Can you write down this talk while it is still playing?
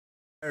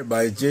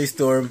Everybody,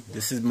 J-Storm.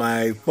 This is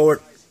my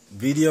fourth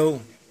video,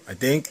 I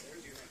think.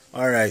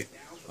 Alright.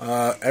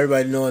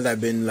 Everybody knows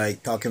I've been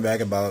talking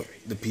back about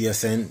the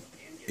PSN.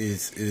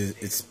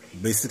 It's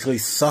basically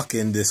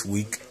sucking this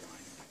week.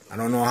 I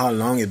don't know how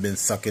long it's been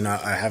sucking.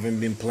 I haven't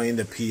been playing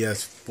the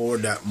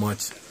PS4 that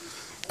much.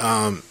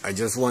 I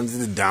just wanted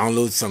to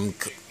download some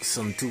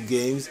two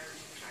games.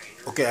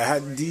 Okay, I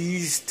had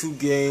these two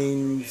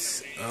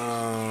games.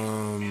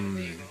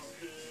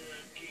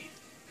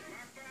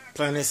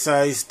 Planet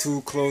Size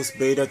 2 Close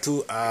Beta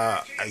 2.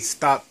 I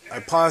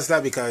paused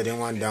that because I didn't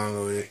want to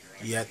download it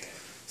yet.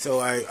 So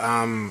I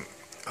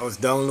was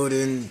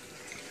downloading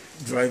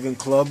Driving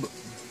Club,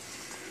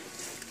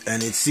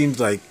 and it seems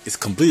like it's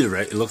completed,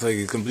 right? It looks like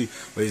it's complete,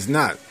 but it's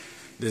not.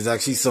 There's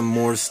actually some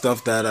more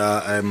stuff that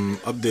I'm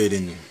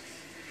updating.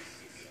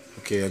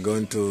 Okay, I go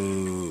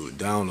into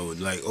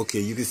download. Okay,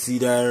 you can see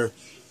there.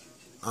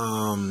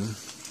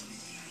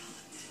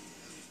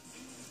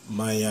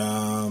 My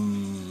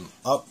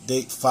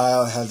update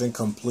file hasn't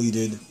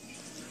completed.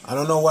 I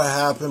don't know what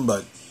happened,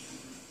 but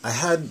I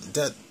had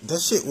that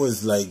shit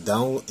was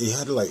down. It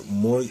had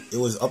more. It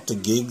was up to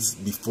gigs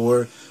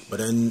before, but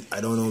then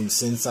I don't know,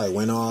 since I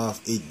went off,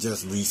 it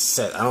just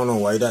reset. I don't know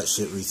why that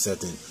shit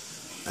resetting.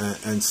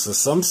 And for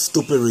some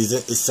stupid reason,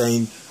 it's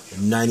saying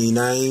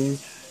 99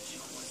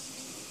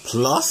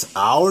 plus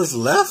hours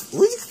left. Are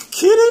you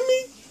kidding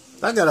me?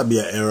 That gotta be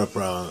an error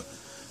problem.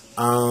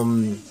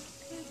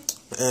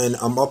 And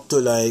I'm up to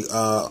I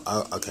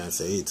can't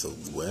say it so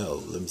well.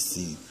 Let me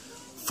see,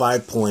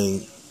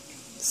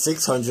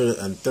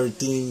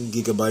 5.613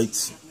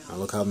 gigabytes. Now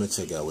look how much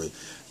I got away,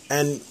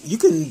 and you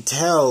can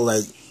tell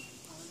the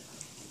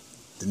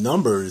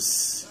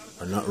numbers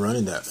are not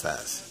running that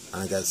fast.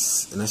 And that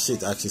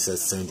shit actually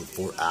says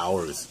 74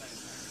 hours.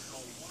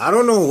 I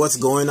don't know what's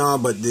going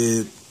on, but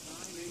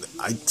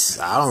I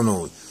don't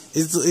know.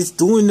 It's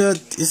doing that.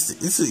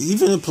 It's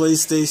even a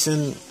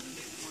PlayStation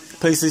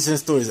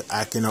Store is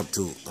acting up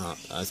too.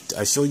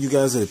 I show you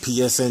guys the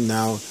PSN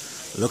now.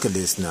 Look at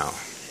this now.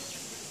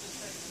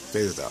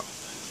 Check this out.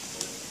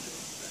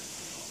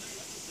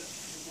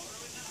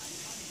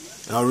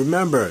 Now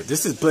remember,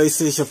 this is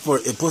PlayStation 4.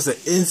 It's supposed to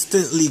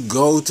instantly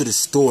go to the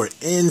store.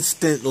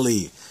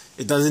 Instantly.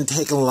 It doesn't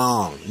take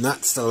long.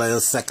 Not a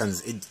little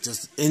seconds. It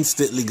just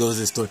instantly goes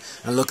to the store.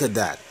 And look at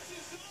that.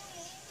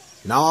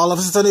 Now all of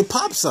a sudden it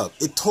pops up.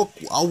 It took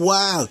a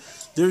while.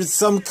 There's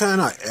some kind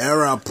of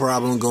error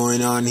problem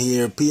going on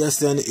here.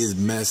 PSN is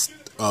messed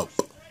up.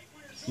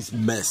 It's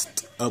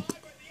messed up.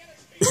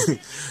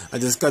 I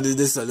just cut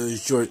this a little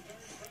short,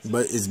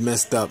 but it's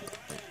messed up.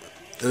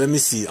 Let me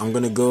see. I'm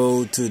gonna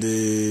go to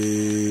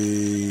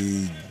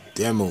the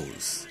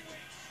demos.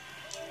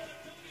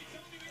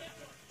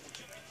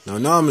 Now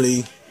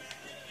normally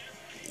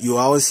you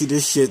always see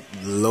this shit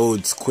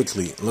loads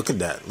quickly. Look at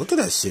that. Look at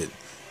that shit.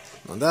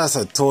 Now that's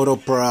a total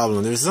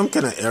problem. There's some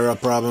kind of error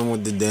problem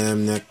with the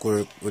damn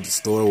network, with the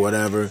store,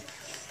 whatever.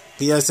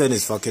 PSN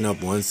is fucking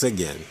up once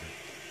again.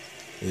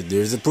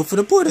 There's a proof of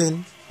the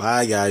pudding.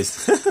 Bye,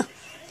 guys.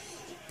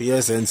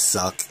 PSN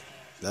suck.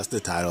 That's the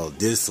title of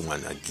this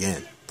one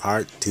again.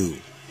 Part 2.